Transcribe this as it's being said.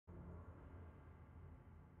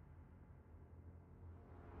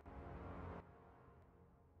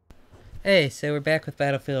Hey, so we're back with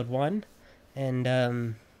Battlefield 1,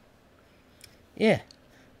 and, yeah.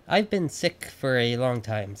 I've been sick for a long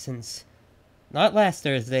time, since, not last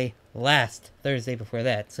Thursday before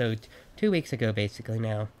that, so 2 weeks ago, basically,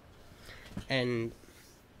 now. And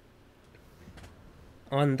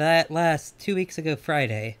on that last 2 weeks ago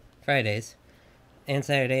Fridays, and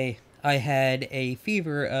Saturday, I had a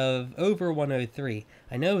fever of over 103.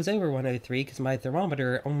 I know it was over 103 because my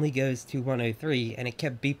thermometer only goes to 103, and it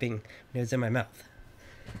kept beeping when it was in my mouth.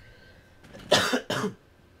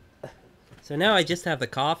 So now I just have the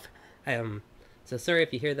cough. So sorry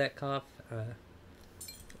if you hear that cough. I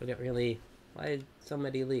don't really... Why did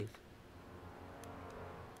somebody leave?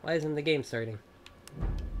 Why isn't the game starting?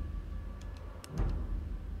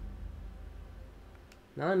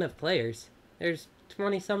 Not enough players. There's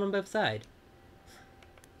 20-some on both sides.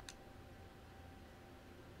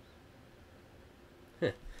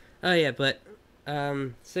 Huh. Oh yeah, but...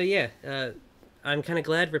 so yeah, I'm kind of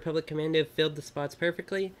glad Republic Commando filled the spots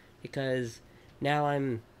perfectly, because now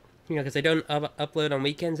I'm... because I don't upload on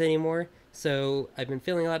weekends anymore, so I've been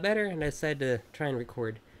feeling a lot better, and I decided to try and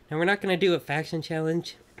record. Now, we're not going to do a faction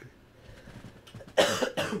challenge,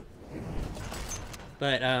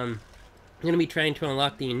 but, I'm going to be trying to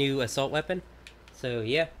unlock the new assault weapon, so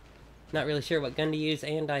yeah. Not really sure what gun to use,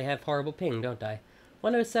 and I have horrible ping, don't I?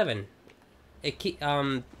 107.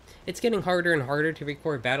 It's getting harder and harder to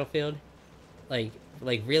record Battlefield. Like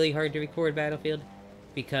really hard to record Battlefield,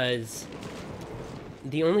 because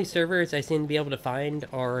the only servers I seem to be able to find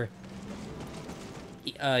are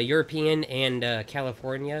European and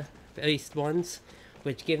California-based ones,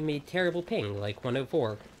 which give me terrible ping, like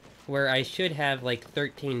 104, where I should have like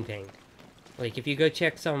 13 ping. Like, if you go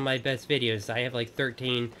check some of my best videos, I have like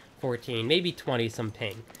 13, 14, maybe 20 some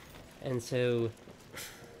ping. And so,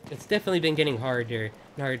 it's definitely been getting harder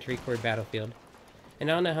and harder to record Battlefield.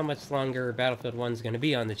 And I don't know how much longer Battlefield 1 is going to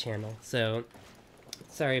be on the channel, so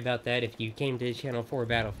sorry about that if you came to the channel for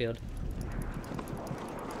Battlefield.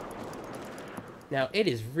 Now, it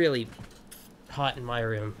is really hot in my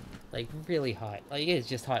room. Like, really hot. Like, it is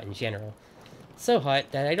just hot in general. So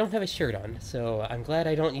hot that I don't have a shirt on, so I'm glad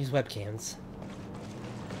I don't use webcams.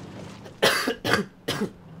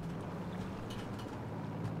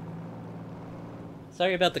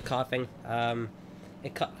 Sorry about the coughing.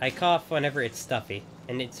 I cough whenever it's stuffy,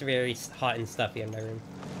 and it's very hot and stuffy in my room.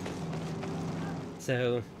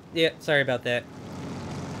 So, yeah, sorry about that.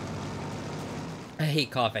 I hate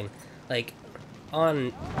coughing. Like,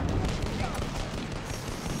 on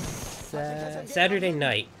Saturday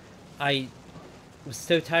night, I was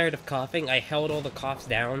so tired of coughing, I held all the coughs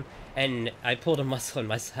down, and I pulled a muscle on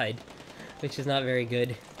my side, which is not very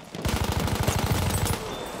good.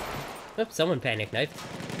 Oops, someone panic knifed.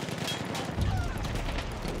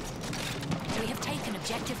 We have taken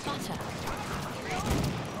objective butter.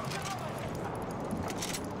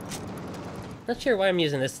 Not sure why I'm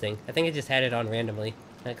using this thing. I think I just had it on randomly,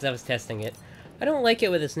 because I was testing it. I don't like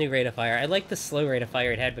it with this new rate of fire. I like the slow rate of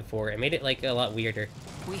fire it had before. It made it, like, a lot weirder.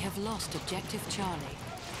 We have lost objective Charlie.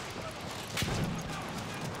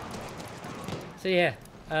 So yeah,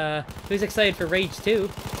 who's excited for Rage 2?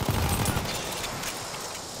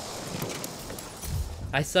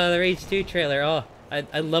 I saw the Rage 2 trailer. Oh,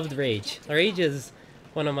 I loved Rage. Rage is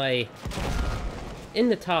one of my... in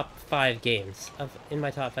the top 5 games. In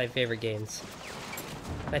my top 5 favorite games.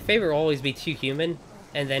 My favorite will always be Too Human,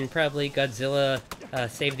 and then probably Godzilla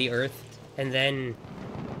Save the Earth, and then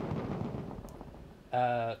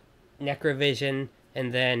Necrovision,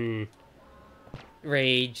 and then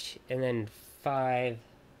Rage, and then 5...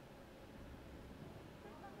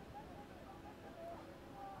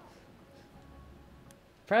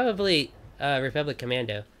 Probably Republic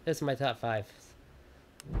Commando. Those are my top 5.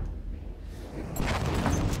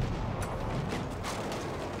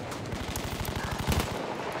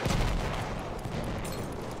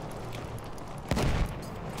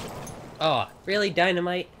 Oh, really?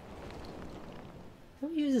 Dynamite?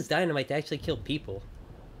 Who uses dynamite to actually kill people?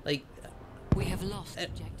 Like, We have lost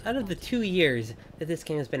objective out of the 2 years that this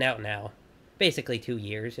game has been out now, basically 2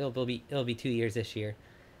 years, it'll be 2 years this year,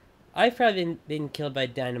 I've probably been killed by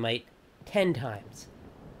dynamite 10 times.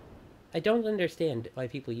 I don't understand why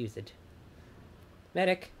people use it.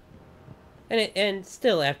 Medic. And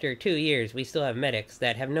still, after 2 years, we still have medics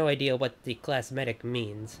that have no idea what the class medic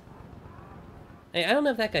means. I don't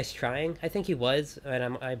know if that guy's trying. I think he was,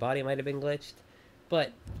 and my body might have been glitched.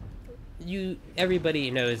 But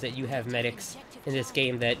everybody knows that you have medics in this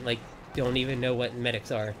game that, like, don't even know what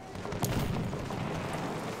medics are.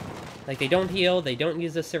 Like, they don't heal, they don't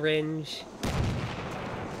use a syringe.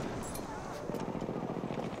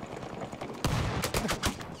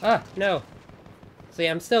 Ah, no. So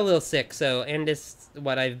yeah, I'm still a little sick, so, and this,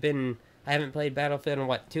 I haven't played Battlefield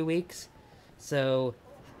in, 2 weeks? So,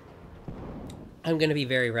 I'm gonna be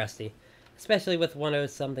very rusty. Especially with 1.0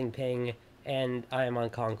 something ping, and I am on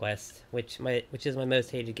Conquest, which is my most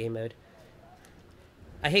hated game mode.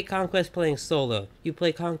 I hate Conquest playing solo. You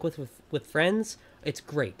play Conquest with friends, it's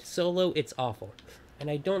great. Solo, it's awful. And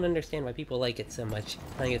I don't understand why people like it so much,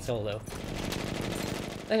 playing it solo.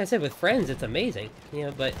 Like I said, with friends, it's amazing, you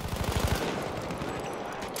know, but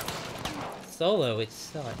solo,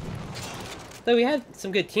 it's not. Though we had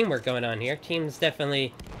some good teamwork going on here. Team's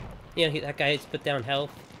definitely, you know, that guy's put down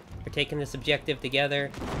health. We're taking this objective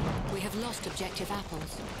together. We have lost objective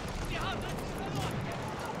apples.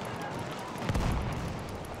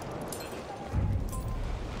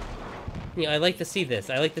 You know, I like to see this.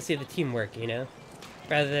 I like to see the teamwork, you know?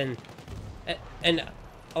 Rather than... And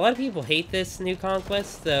a lot of people hate this new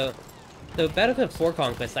Conquest, though Battlefield 4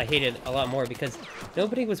 Conquest I hated a lot more because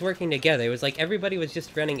nobody was working together. It was like everybody was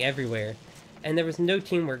just running everywhere, and there was no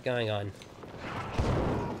teamwork going on.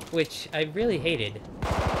 Which I really hated.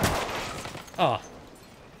 Oh.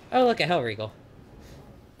 Oh, look, a Hellregal.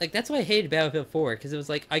 Like, that's why I hated Battlefield 4, because it was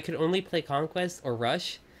like, I could only play Conquest or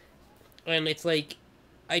Rush, and it's like,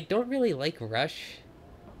 I don't really like Rush.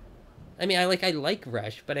 I mean, I like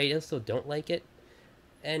Rush, but I also don't like it.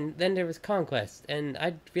 And then there was Conquest, and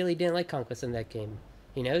I really didn't like Conquest in that game.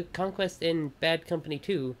 You know, Conquest in Bad Company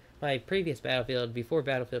 2, my previous Battlefield before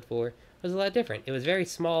Battlefield 4, was a lot different. It was very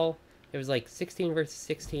small. It was like 16 versus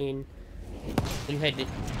 16. You had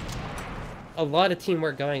a lot of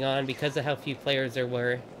teamwork going on because of how few players there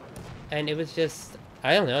were. And it was just,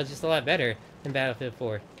 I don't know, it was just a lot better than Battlefield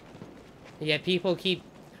 4. Yet people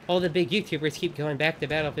all the big YouTubers keep going back to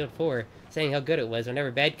Battlefield 4, saying how good it was,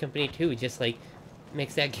 whenever Bad Company 2 just, like,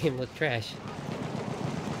 makes that game look trash.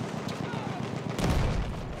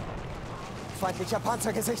 Feindlicher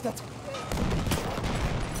Panzer gesichtet.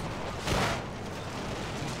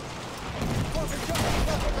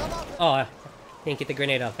 Oh, I didn't get the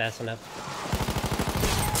grenade off fast enough.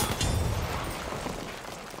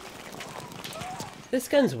 This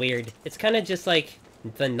gun's weird. It's kind of just like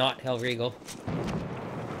the not Hellregal.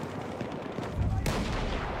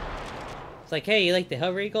 It's like, hey, you like the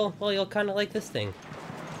Hellregal? Well, you'll kind of like this thing.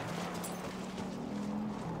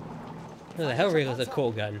 No, the Hellregal's a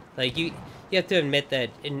cool gun. Like, you have to admit that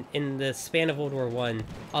in the span of World War I,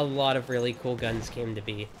 a lot of really cool guns came to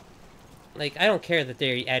be. Like, I don't care that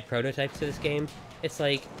they add prototypes to this game. It's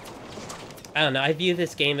like, I don't know, I view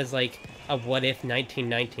this game as like a what-if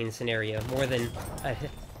 1919 scenario, more than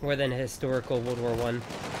a historical World War I.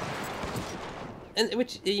 And,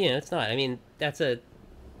 which, you know, it's not. I mean, that's a...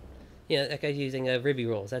 You know, that guy's using Ribby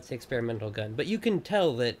rolls. That's the experimental gun. But you can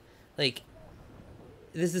tell that, like,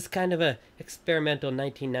 this is kind of a experimental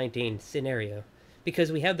 1919 scenario.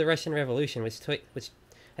 Because we have the Russian Revolution, which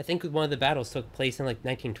I think one of the battles took place in, like,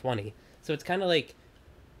 1920. So it's kind of like,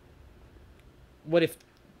 what if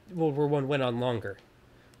World War I went on longer?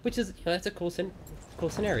 Which is, you know, that's a cool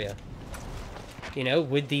scenario. You know,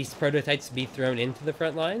 would these prototypes be thrown into the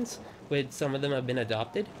front lines? Would some of them have been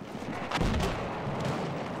adopted?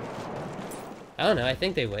 I don't know, I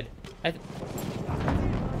think they would. I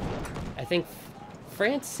think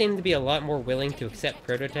France seemed to be a lot more willing to accept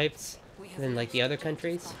prototypes than, like, the other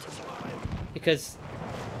countries. Because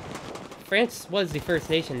France was the first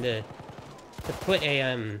nation to put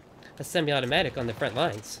a semi-automatic on the front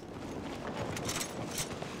lines.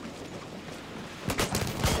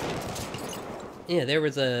 Yeah, there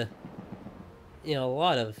was a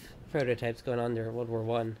lot of prototypes going on during World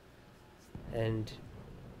War I. And,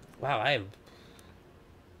 wow, I am...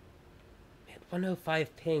 Man,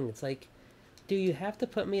 105 ping, it's like, do you have to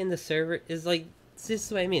put me in the server? This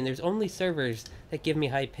is what I mean, there's only servers that give me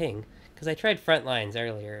high ping. Because I tried Frontlines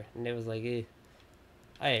earlier, and it was like,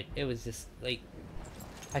 it was just, like,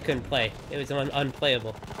 I couldn't play. It was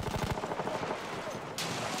unplayable.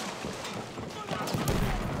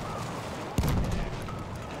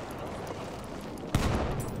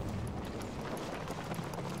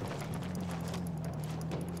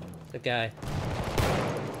 The guy.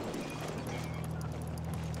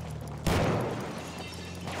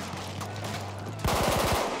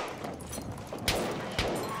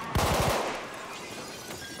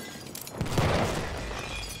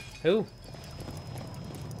 Who?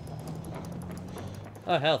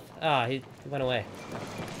 Oh, health. Ah, he went away.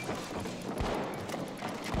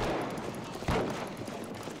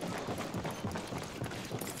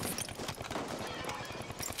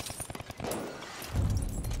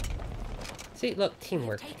 See, look,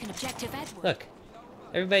 teamwork. Taken objective Edward. Look,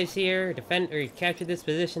 everybody's here, defend or capture this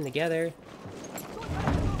position together.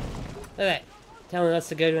 Look at that. Telling us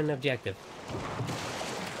to go to an objective.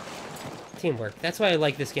 Teamwork. That's why I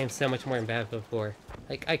like this game so much more than Battlefield 4.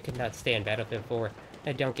 Like, I could not stand Battlefield 4.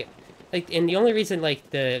 I don't get... Like, and the only reason,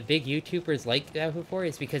 like, the big YouTubers like Battlefield 4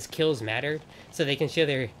 is because kills matter. So they can show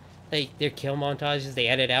their, like, their kill montages. They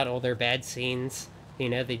edit out all their bad scenes. You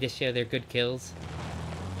know, they just show their good kills.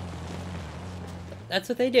 That's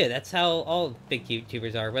what they do. That's how all big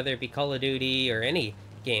YouTubers are, whether it be Call of Duty or any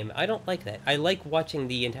game. I don't like that. I like watching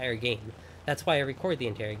the entire game. That's why I record the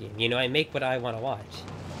entire game. You know, I make what I want to watch.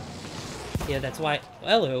 You know, that's why...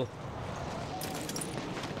 Hello.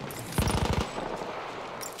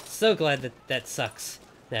 So glad that that sucks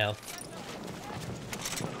now.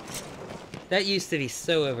 That used to be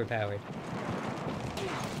so overpowered.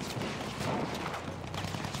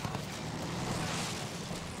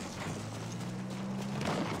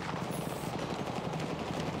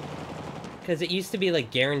 Because it used to be like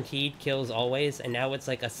guaranteed kills always, and now it's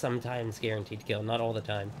like a sometimes guaranteed kill, not all the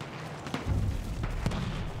time.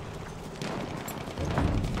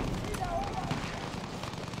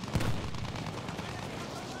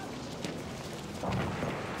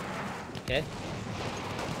 Okay.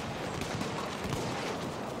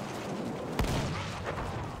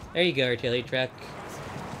 There you go, artillery truck.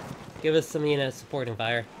 Give us some, you know, support and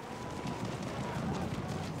fire.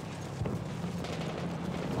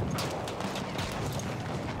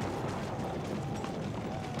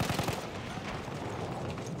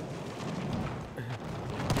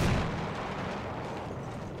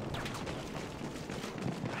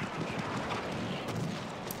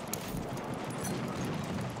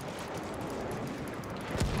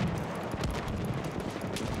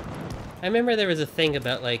 I remember there was a thing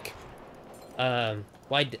about, like,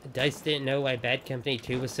 why DICE didn't know why Bad Company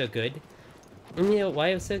 2 was so good. And you know why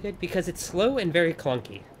it was so good? Because it's slow and very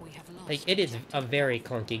clunky. Like, it is a very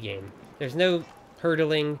clunky game. There's no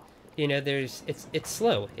hurdling, you know, it's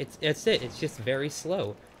slow. It's just very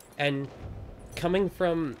slow. And coming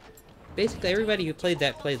from, basically everybody who played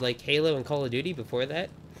that played, like, Halo and Call of Duty before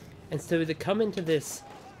that. And so to come into this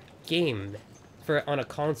game on a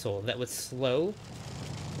console that was slow,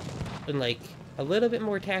 and like a little bit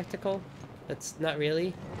more tactical, that's not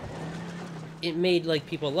really, it made like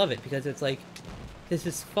people love it because it's like, this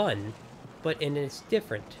is fun, and it's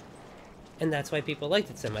different, and that's why people liked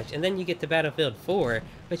it so much. And then you get to Battlefield 4,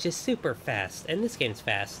 which is super fast, and this game's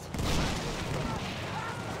fast.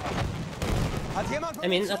 I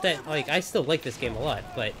mean, not that, like, I still like this game a lot,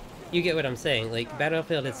 but you get what I'm saying. Like,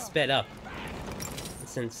 Battlefield has sped up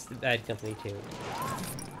since Bad Company 2.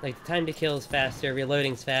 Like, the time to kill is faster,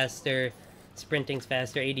 reloading's faster, sprinting's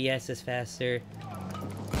faster, ADS is faster.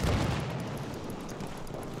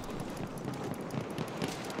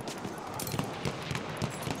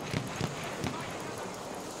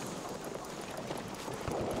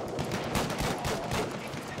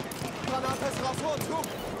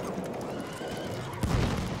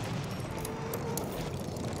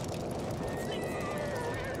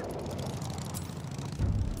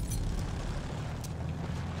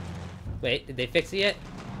 Wait, did they fix it yet?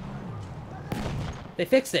 They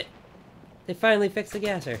fixed it! They finally fixed the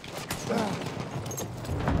gasser.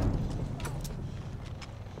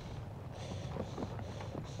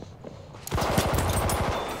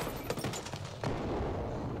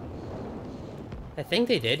 I think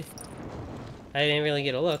they did. I didn't really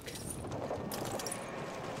get a look.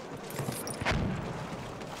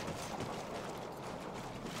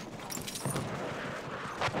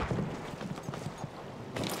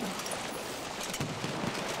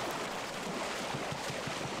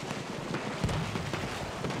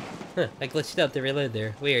 Huh, I glitched out the reload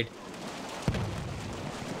there. Weird.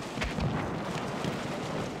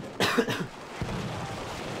 Just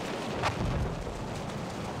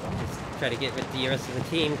try to get with the rest of the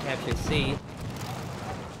team, capture C.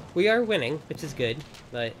 We are winning, which is good,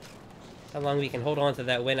 but how long we can hold on to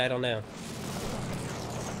that win, I don't know.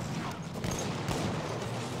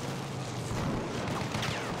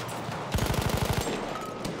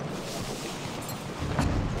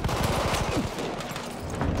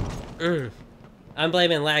 I'm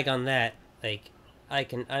blaming lag on that. Like,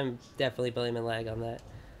 I'm definitely blaming lag on that.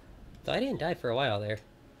 Though I didn't die for a while there.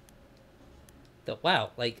 Though,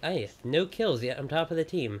 wow, like, I have no kills yet. I'm top of the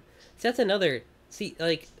team. See, that's another,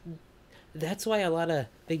 like, that's why a lot of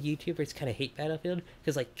big YouTubers kind of hate Battlefield,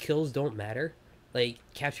 because, like, kills don't matter. Like,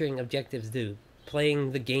 capturing objectives do.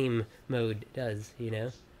 Playing the game mode does, you know?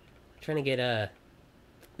 I'm trying to get,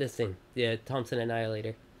 this thing, the Thompson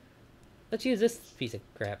Annihilator. Let's use this piece of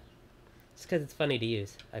crap. Just because it's funny to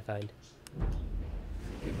use, I find.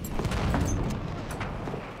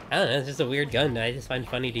 I don't know, it's just a weird gun that I just find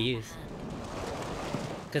funny to use.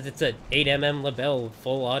 Because it's a 8mm Lebel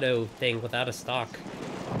full auto thing without a stock.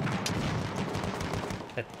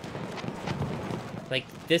 That, like,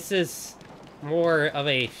 this is more of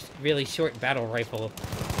a really short battle rifle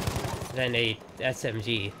than a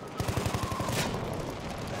SMG.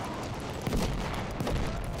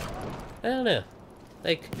 I don't know.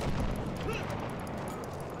 Like,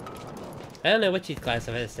 I don't know what you'd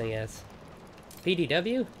classify this thing as.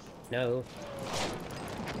 PDW? No.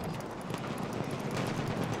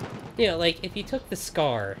 You know, like, if you took the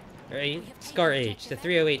Scar, right? Scar H, the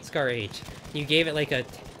 308 Scar H, you gave it like a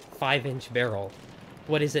 5-inch barrel.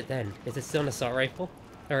 What is it then? Is it still an assault rifle?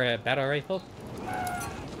 Or a battle rifle?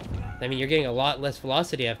 I mean, you're getting a lot less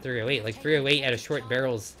velocity out of 308. Like, 308 out of short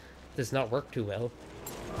barrels does not work too well.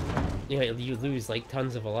 You know, you lose, like,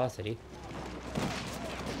 tons of velocity.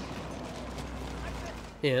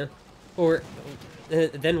 Yeah. Or,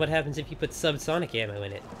 then what happens if you put subsonic ammo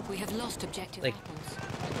in it? We have lost objective Like, apples.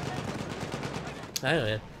 I don't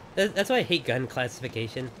know. That's why I hate gun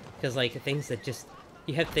classification. Because, like, things that just...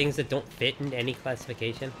 You have things that don't fit in any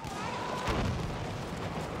classification.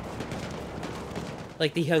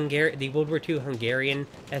 Like, the World War II Hungarian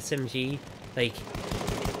SMG, like,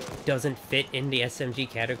 doesn't fit in the SMG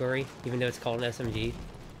category, even though it's called an SMG.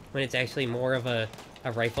 When it's actually more of a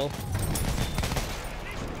rifle.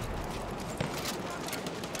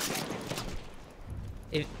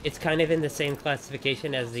 It's kind of in the same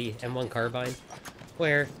classification as the M1 carbine,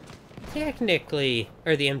 where technically,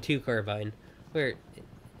 or the M2 carbine, where,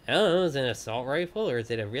 I don't know, is it an assault rifle, or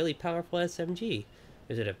is it a really powerful SMG?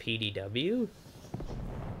 Is it a PDW?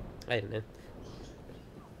 I don't know.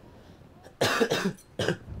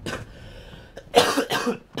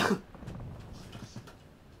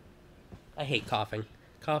 I hate coughing.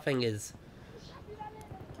 Coughing is...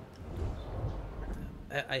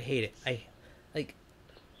 I hate it.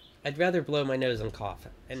 I'd rather blow my nose and cough.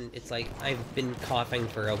 And it's like, I've been coughing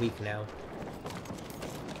for a week now.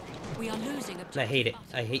 We are losing objective. And I hate it.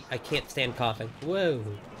 I can't stand coughing. Whoa.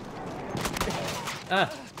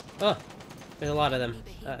 Ah. Oh. There's a lot of them.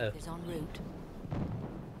 Uh-oh. Is en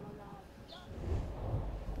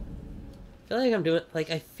route.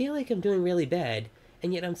 I feel like I'm doing really bad,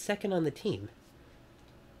 and yet I'm second on the team.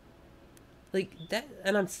 Like, that,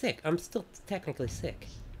 and I'm sick. I'm still technically sick.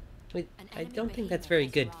 Wait, I don't think that's very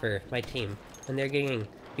good for my team, when they're getting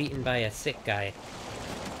beaten by a sick guy.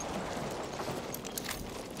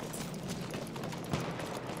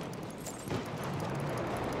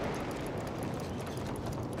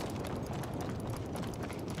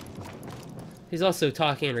 He's also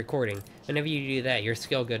talking and recording. Whenever you do that, your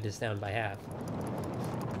skill goes down by half.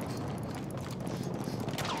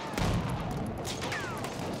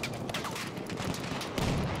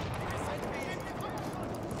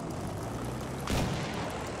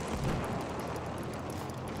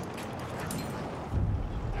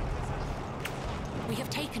 We have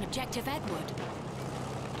taken objective Edward.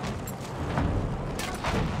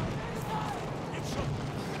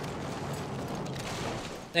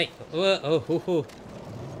 Hey, whoa, oh.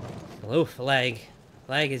 Oof, lag.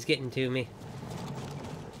 Lag is getting to me.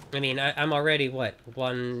 I mean, I'm already, what,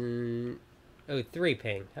 103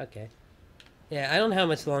 ping. Okay. Yeah, I don't know how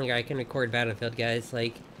much longer I can record Battlefield, guys.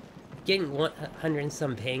 Like, getting 100 and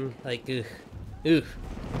some ping, like, ugh. Oof.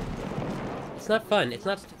 It's not fun. It's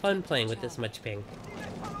not fun playing with this much ping.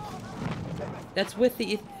 That's with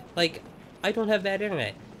the, like, I don't have bad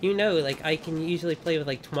internet. You know, like, I can usually play with,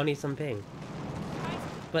 like, 20-some ping.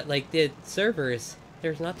 But, like, the servers,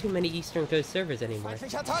 there's not too many Eastern Coast servers anymore.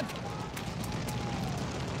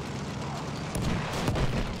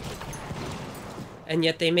 And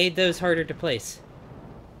yet they made those harder to place.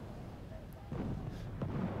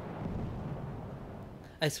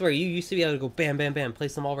 I swear, you used to be able to go bam, bam, bam,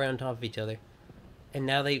 place them all right on top of each other. And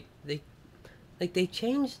now they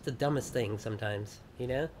change the dumbest things sometimes, you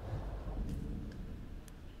know?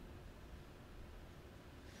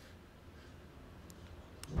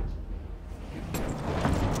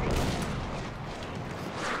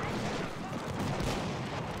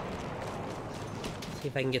 See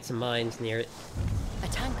if I can get some mines near it. A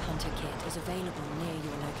tank hunter kit is available near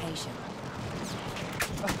your location.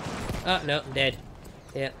 Oh, no, I'm dead.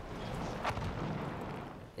 Yeah.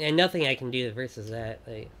 And nothing I can do versus that.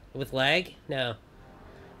 Like, with lag? No.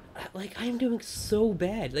 Like, I'm doing so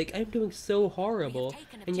bad. Like, I'm doing so horrible.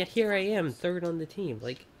 And yet here I am, third on the team.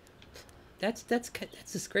 Like, that's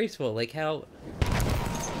disgraceful. Like, how...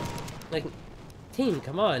 Like, team,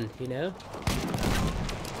 come on, you know?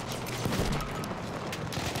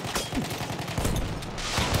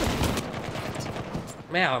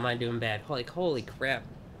 Wow, am I doing bad? Like, holy crap.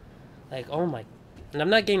 Like, oh my... And I'm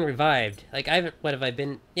not getting revived. Like, I haven't... What have I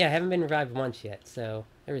been... Yeah, I haven't been revived once yet, so...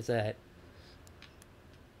 There's that.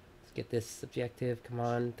 Let's get this objective. Come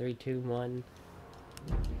on. 3, 2, 1.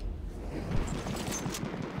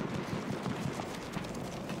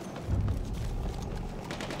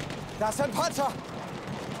 Das ist ein Panzer!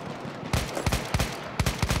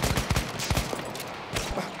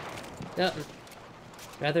 No.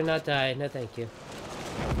 Rather not die. No, thank you.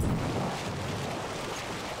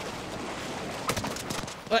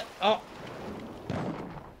 What? Oh!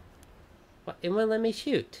 What? It won't let me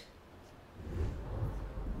shoot.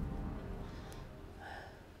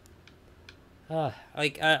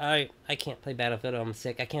 Like, I can't play Battlefield when I'm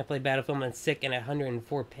sick. I can't play Battlefield when I'm sick and at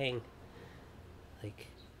 104 ping. Like...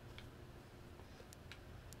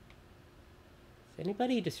 Is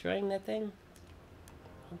anybody destroying that thing?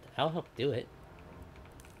 I'll help do it.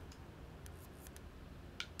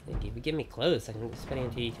 I think if you get me close, I can just spend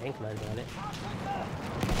anti-tank mines on it.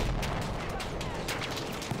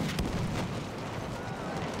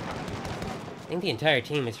 I think the entire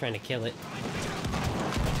team is trying to kill it.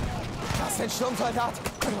 Das ist ein Sturmsoldat!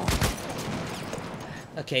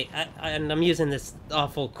 Okay, and I'm using this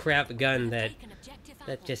awful crap gun that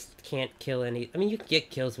just can't kill any... I mean, you can get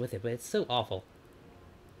kills with it, but it's so awful.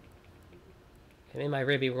 I made my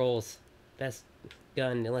Ribby rolls. Best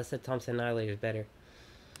gun, unless the Thompson Annihilator is better.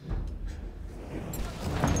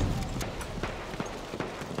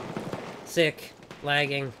 Sick.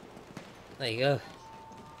 Lagging. Like, ugh.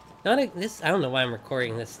 This, I don't know why I'm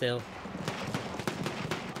recording this still.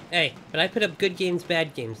 Hey, but I put up good games,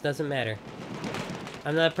 bad games. Doesn't matter.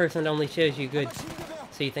 I'm not a person that only shows you good,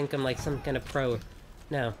 so you think I'm like some kind of pro.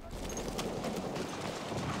 No.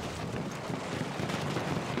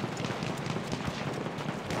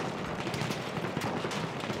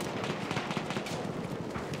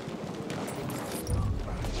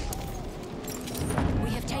 We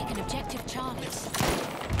have taken objective Charlies.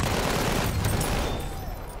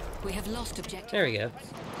 We have lost objective. There we go.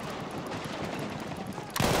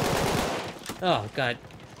 Oh, God.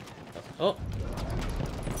 Oh.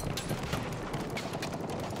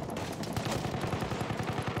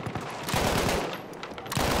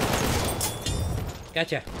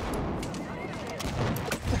 Gotcha.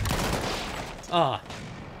 Ah.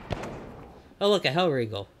 Oh, look, a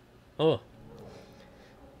Hellregal. Oh.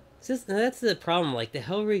 That's the problem. Like, the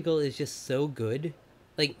Hellregal is just so good.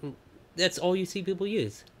 Like, that's all you see people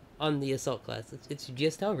use on the assault class. It's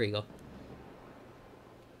just Hellregal.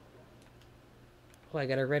 Oh, I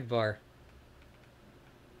got a red bar.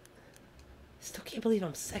 Still can't believe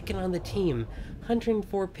I'm second on the team.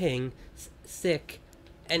 104 ping, sick,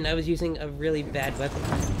 and I was using a really bad weapon.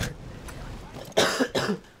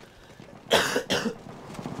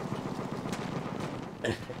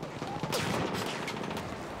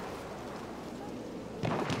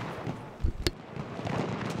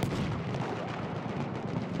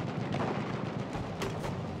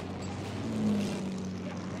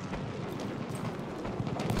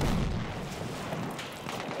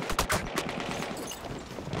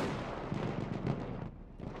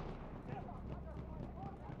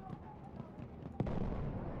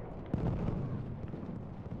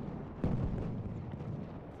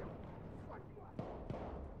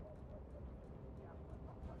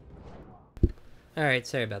 Alright,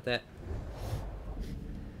 sorry about that.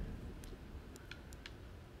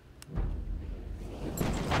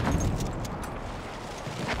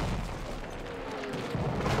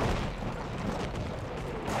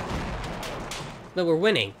 But we're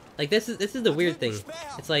winning. Like, this is the weird thing.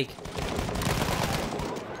 It's like...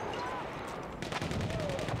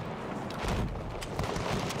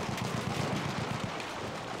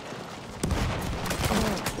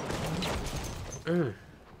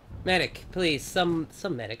 Medic, please, some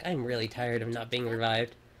medic. I'm really tired of not being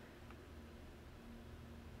revived.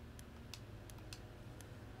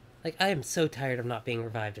 Like, I am so tired of not being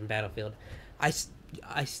revived in Battlefield. I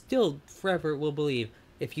still forever will believe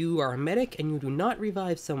if you are a medic and you do not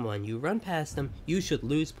revive someone, you run past them, you should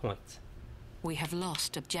lose points. We have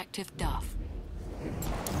lost objective Duff.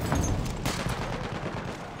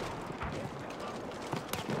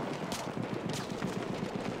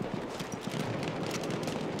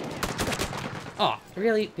 Oh,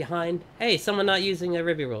 really? Behind? Hey, someone not using their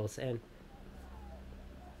Ribby rolls, and...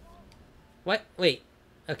 What? Wait.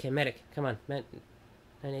 Okay, medic. Come on.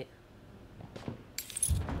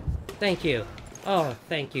 Thank you. Oh,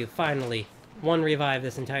 thank you. Finally. One revive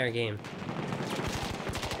this entire game.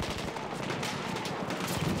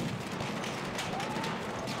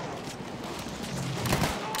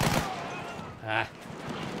 Ah.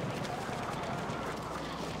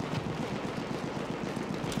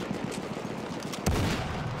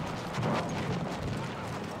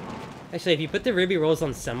 Actually, if you put the ruby rolls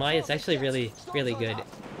on semi, it's actually really, really good.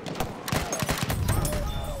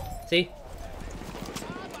 See?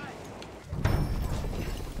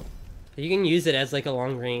 You can use it as like a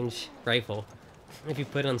long-range rifle if you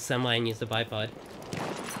put it on semi and use the bipod.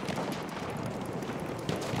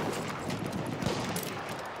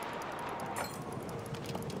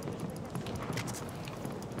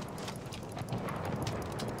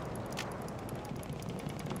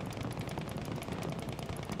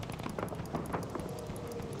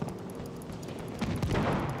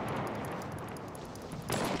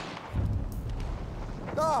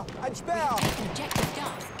 Da, ein Speer! Objective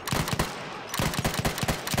done.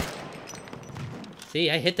 See,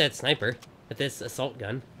 I hit that sniper with this assault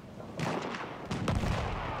gun.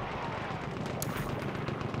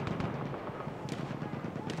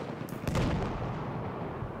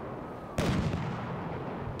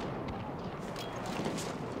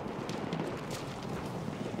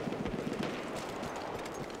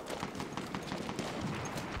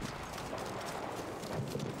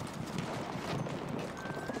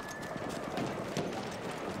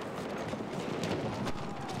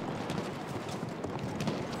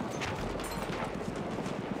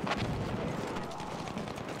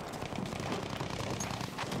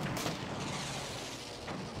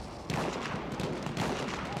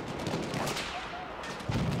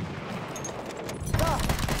 Da!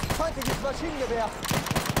 Feindliches Maschinengewehr!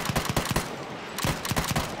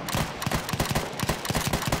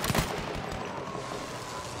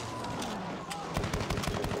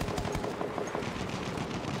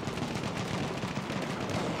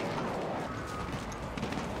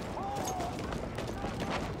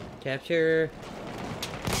 Capture.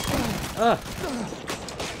 Oh.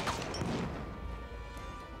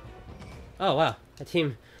 Oh, wow. That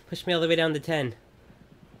team pushed me all the way down to 10.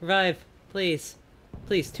 Revive, please.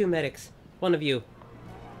 Please, 2 medics. One of you.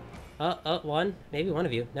 One? Maybe one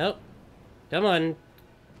of you. Nope. Come on.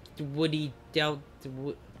 Woody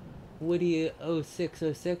Woody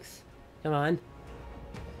 0606. Come on.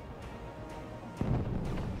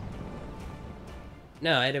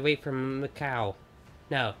 No, I had to wait for Macau.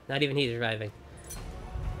 No, not even he's reviving.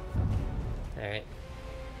 Alright.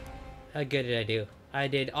 How good did I do? I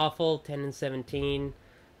did awful, 10 and 17.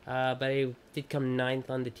 But I did come 9th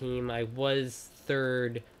on the team. I was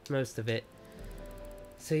 3rd most of it.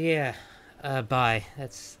 So yeah, bye.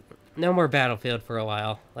 That's no more Battlefield for a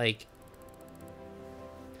while. Like,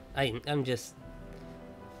 I'm just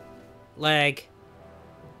lag,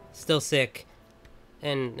 still sick,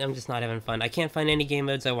 and I'm just not having fun. I can't find any game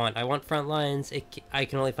modes I want. I want Frontlines. I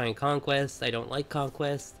can only find Conquest. I don't like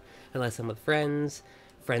Conquest unless I'm with friends.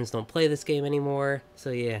 Friends don't play this game anymore. So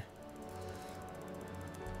yeah.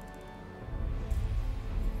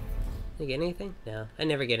 Did I get anything? No, I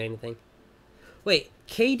never get anything. Wait,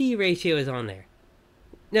 KD ratio is on there.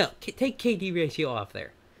 No, take KD ratio off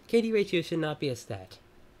there. KD ratio should not be a stat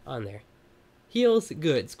on there. Heals,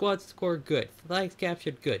 good. Squad score, good. Flags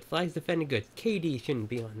captured, good. Flags defended, good. KD shouldn't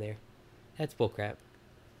be on there. That's bullcrap.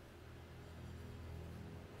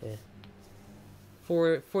 Yeah.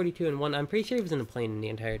 42 and 1. I'm pretty sure he was in a plane the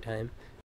entire time.